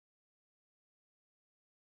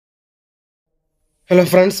Hello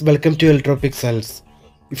friends, welcome to Electropixels.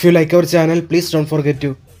 If you like our channel, please don't forget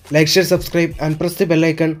to like, share, subscribe and press the bell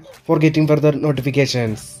icon for getting further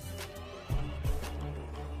notifications.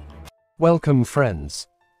 Welcome friends.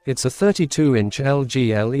 It's a 32-inch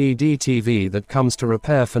LG LED TV that comes to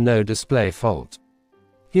repair for no display fault.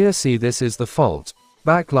 Here see this is the fault,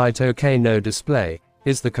 backlight OK no display,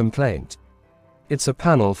 is the complaint. It's a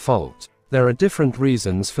panel fault. There are different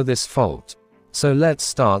reasons for this fault. So let's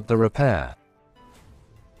start the repair.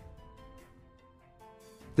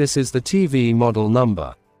 This is the TV model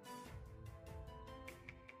number.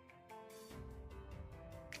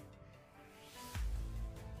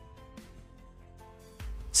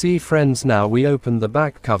 See friends, now we open the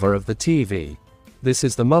back cover of the TV. This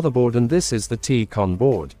is the motherboard and this is the T-con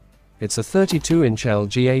board. It's a 32-inch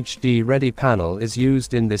LG HD ready panel is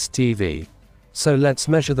used in this TV. So let's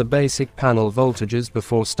measure the basic panel voltages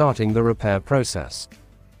before starting the repair process.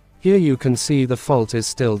 Here you can see the fault is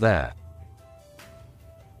still there.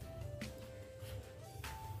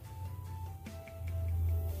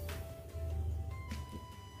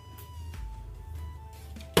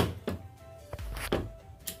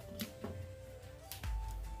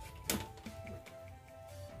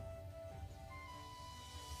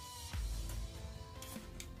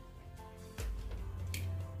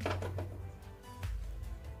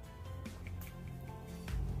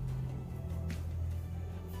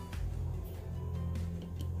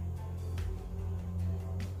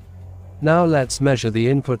 Now let's measure the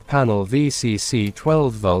input panel VCC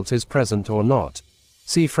 12 volt is present or not.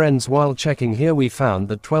 See friends, while checking here we found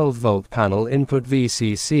that 12 volt panel input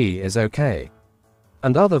VCC is okay.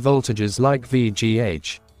 And other voltages like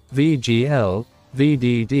VGH, VGL,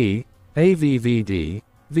 VDD, AVVD,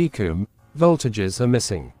 VCOM, voltages are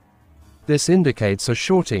missing. This indicates a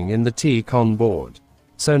shorting in the T-con board.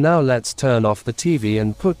 So now let's turn off the TV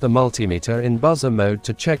and put the multimeter in buzzer mode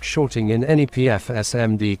to check shorting in any PF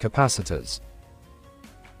SMD capacitors.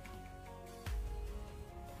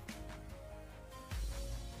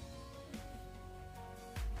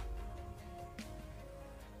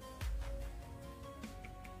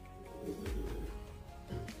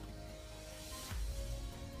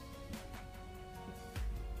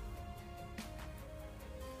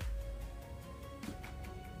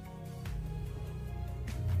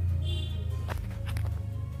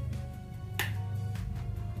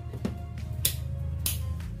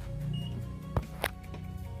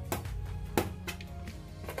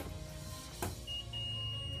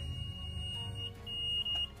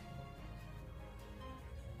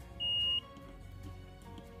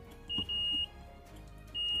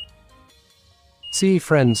 See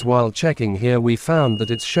friends, while checking here we found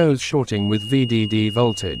that it shows shorting with VDD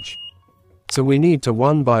voltage. So we need to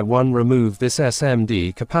one by one remove this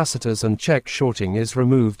SMD capacitors and check shorting is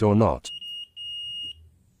removed or not.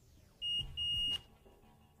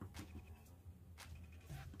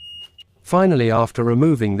 Finally, after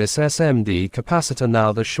removing this SMD capacitor,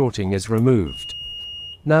 now the shorting is removed.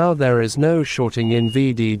 Now there is no shorting in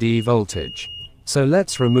VDD voltage. So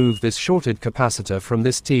let's remove this shorted capacitor from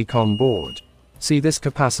this T-con board. See, this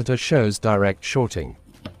capacitor shows direct shorting.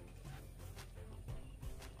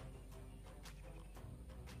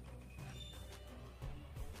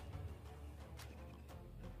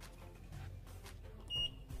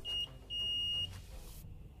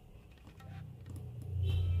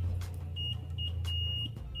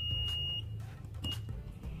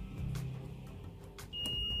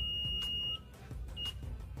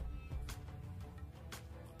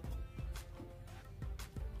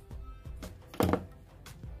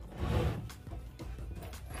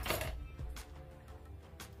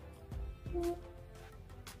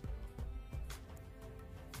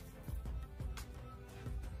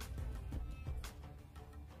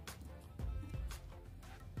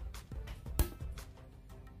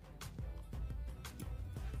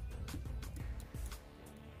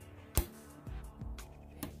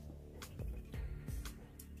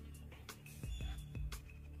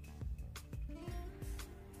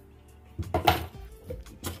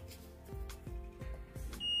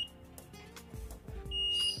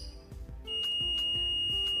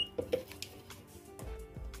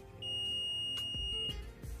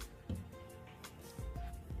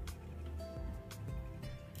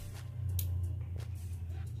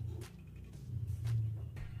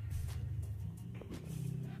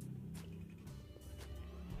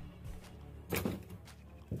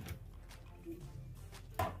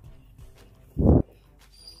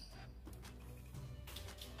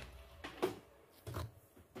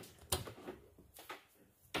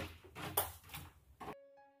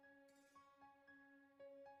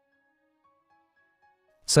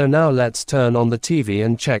 So now let's turn on the TV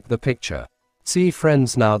and check the picture. See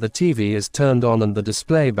friends, now the TV is turned on and the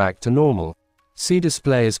display back to normal. See,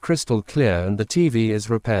 display is crystal clear and the TV is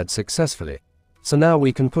repaired successfully. So now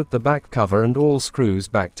we can put the back cover and all screws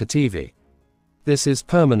back to TV. This is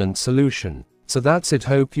permanent solution. So that's it,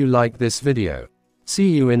 hope you like this video.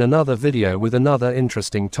 See you in another video with another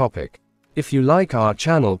interesting topic. If you like our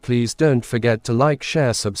channel, please don't forget to like,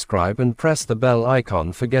 share, subscribe and press the bell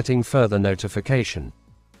icon for getting further notification.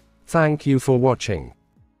 Thank you for watching.